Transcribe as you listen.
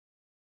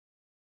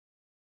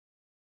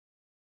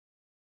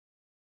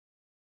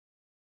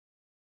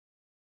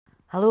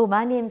Hello,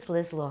 my name's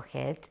Liz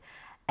Lochhead.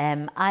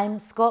 I'm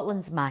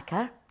Scotland's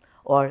Macker,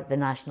 or the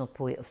National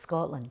Poet of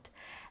Scotland.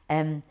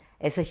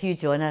 It's a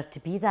huge honour to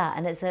be that,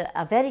 and it's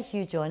a very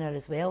huge honour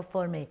as well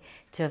for me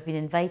to have been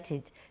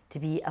invited to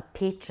be a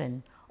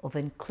patron of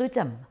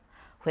Includum,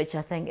 which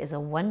I think is a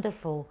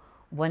wonderful,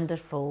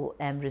 wonderful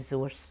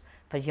resource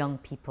for young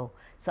people.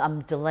 So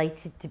I'm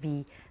delighted to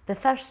be the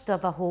first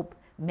of, I hope,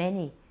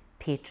 many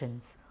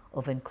patrons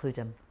of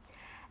Includum.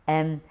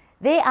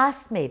 They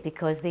asked me,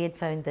 because they had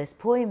found this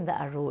poem that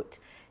I wrote,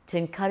 to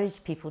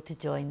encourage people to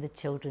join the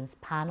children's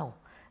panel,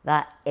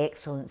 that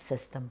excellent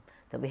system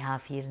that we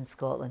have here in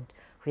Scotland,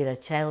 where a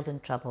child in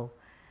trouble,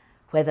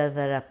 whether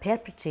they're a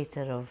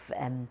perpetrator of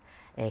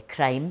a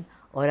crime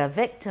or a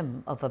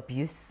victim of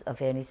abuse of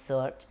any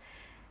sort,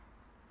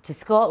 to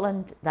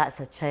Scotland, that's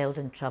a child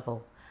in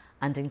trouble,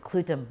 and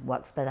Includum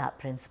works by that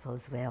principle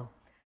as well.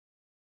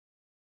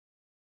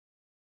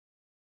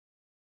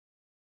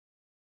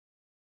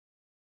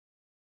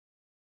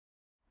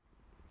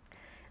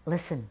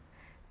 Listen,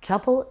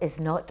 trouble is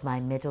not my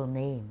middle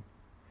name.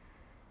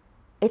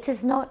 It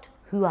is not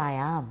who I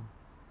am.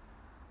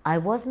 I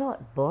was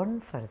not born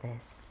for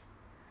this.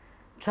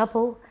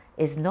 Trouble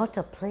is not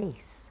a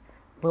place,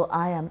 though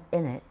I am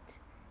in it,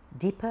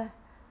 deeper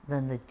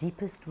than the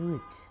deepest wood.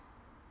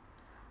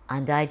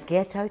 And I'd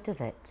get out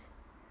of it.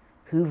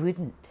 Who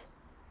wouldn't,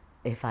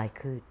 if I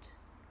could?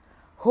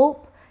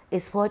 Hope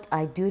is what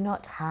I do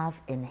not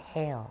have in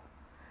hell,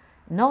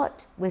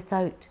 not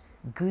without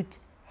good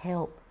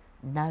help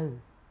now.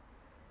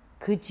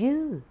 Could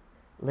you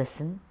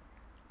listen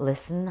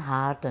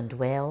hard and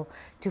well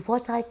to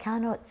what I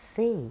cannot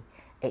say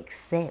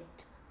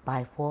except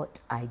by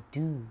what I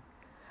do?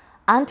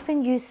 And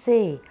when you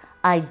say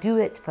I do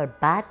it for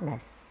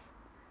badness,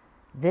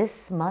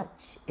 this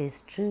much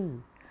is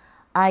true.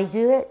 I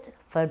do it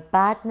for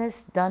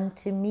badness done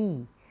to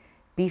me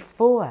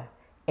before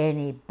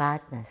any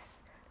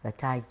badness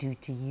that I do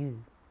to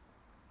you.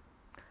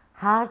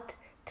 Hard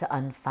to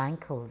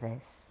unfankle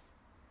this.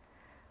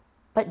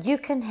 But you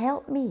can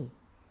help me,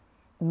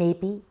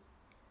 maybe.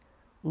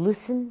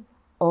 Loosen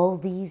all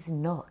these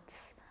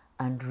knots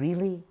and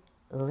really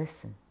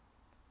listen.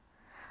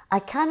 I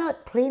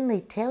cannot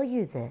plainly tell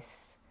you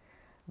this,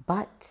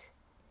 but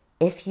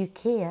if you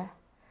care,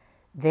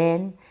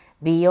 then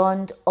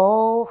beyond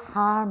all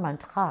harm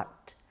and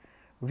hurt,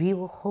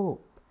 real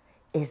hope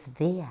is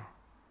there.